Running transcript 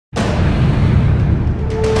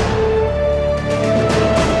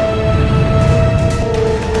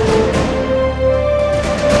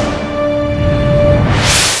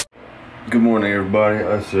morning, everybody.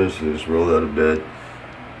 I seriously just rolled out of bed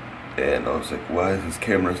and I was like, why is this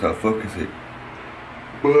camera not focusing?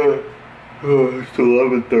 But it's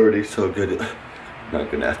 11:30, so good.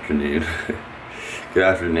 Not good afternoon. Good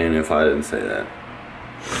afternoon if I didn't say that.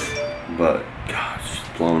 But gosh,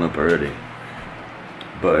 it's blowing up already.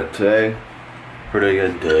 But today, pretty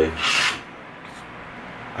good day.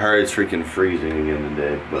 I heard it's freaking freezing again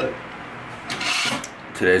today, but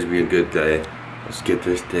today's be a good day. Let's get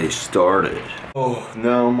this day started. Oh,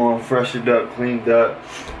 now I'm all freshened up, cleaned up.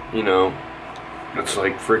 You know, it's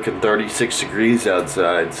like freaking 36 degrees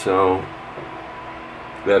outside, so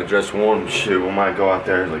gotta dress warm. Shoot, we might go out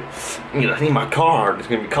there like, you know, I need my car. It's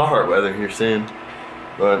gonna be car weather here soon.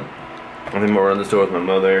 But I think I'll run the store with my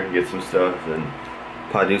mother, get some stuff, and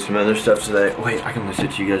probably do some other stuff today. Wait, I can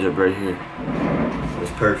message you guys up right here.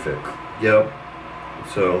 That's perfect. Yep.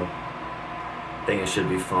 So I think it should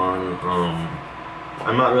be fun.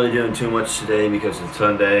 I'm not really doing too much today because it's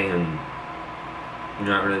Sunday and you're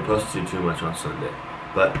not really supposed to do too much on Sunday.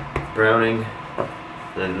 But Browning,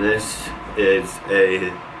 then this is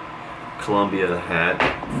a Columbia hat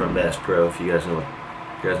from Bass Pro, if you guys know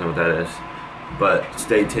what that is. But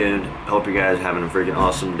stay tuned. Hope you guys are having a freaking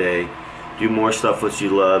awesome day. Do more stuff what you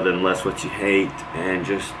love and less what you hate, and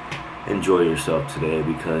just enjoy yourself today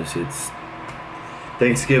because it's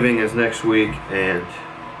Thanksgiving is next week and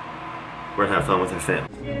we're gonna have fun with our family.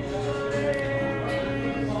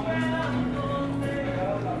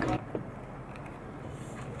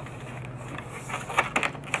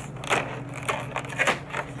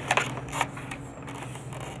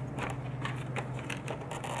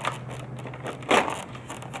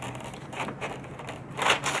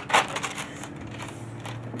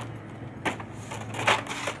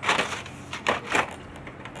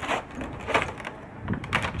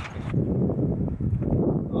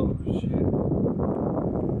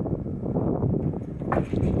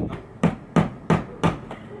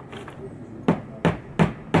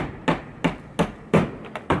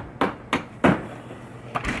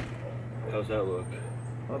 How's that look?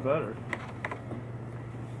 Not better.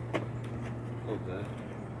 Okay.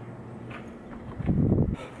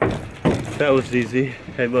 That was easy.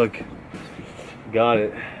 Hey, look. Got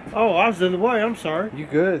it. Oh, I was in the way. I'm sorry. You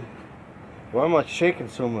good? Why am I shaking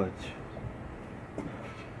so much?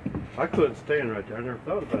 I couldn't stand right there. I never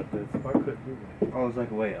thought about this. If I couldn't do that. I was like,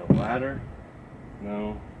 wait, a ladder?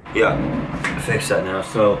 No. Yeah, I fixed that now.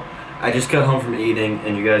 So I just got home from eating,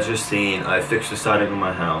 and you guys just seen I fixed the siding of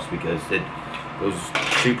my house because it was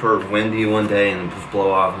super windy one day and it just blow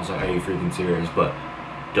off. I was like, are you freaking serious? But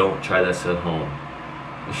don't try this at home.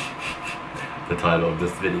 The title of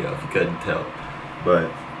this video, if you couldn't tell. But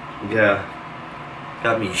yeah,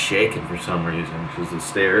 got me shaking for some reason because the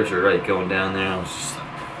stairs are right going down there. I was just like,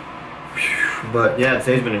 whew. But yeah,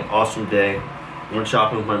 today's been an awesome day. Went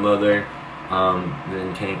shopping with my mother.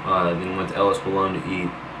 Then went to Ellis Bologna to eat.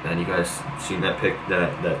 And you guys seen that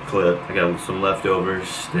that clip. I got some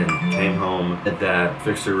leftovers. Then came home, did that,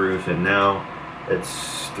 fixed the roof, and now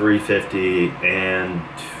it's 3:50, and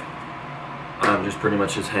I'm just pretty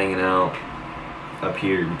much just hanging out up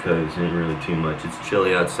here because it ain't really too much. It's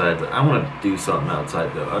chilly outside, but I want to do something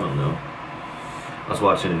outside though. I don't know. I was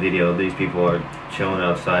watching a video. These people are chilling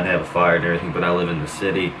outside, they have a fire and everything, but I live in the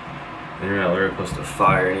city. And you're not really supposed to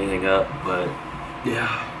fire anything up, but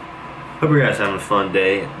yeah. Hope you guys having a fun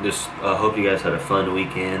day. Just hope you guys had a fun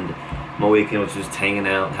weekend. My weekend was just hanging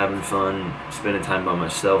out, having fun, spending time by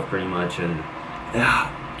myself pretty much, and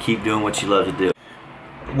yeah, keep doing what you love to do.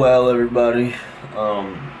 Well, everybody,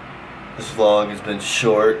 this vlog has been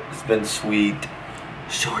short. It's been sweet,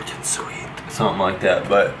 short and sweet, something like that.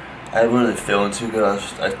 But I wasn't really feeling too good.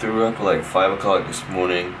 I threw up at like 5 o'clock this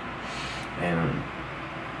morning, and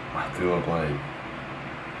I threw up like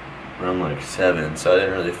around like 7, so I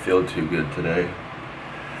didn't really feel too good today.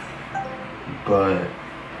 But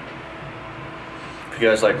if you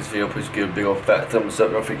guys like this video, please give a big old fat thumbs up.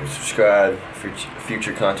 Don't forget to subscribe for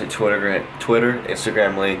future content. Twitter,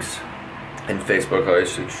 Instagram links, and Facebook are in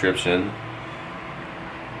the description.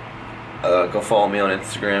 Go follow me on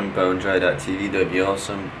Instagram, BoneDryTV. That'd be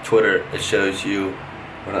awesome. Twitter, it shows you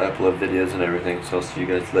when I upload videos and everything. So I'll see you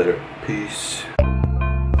guys later. Peace.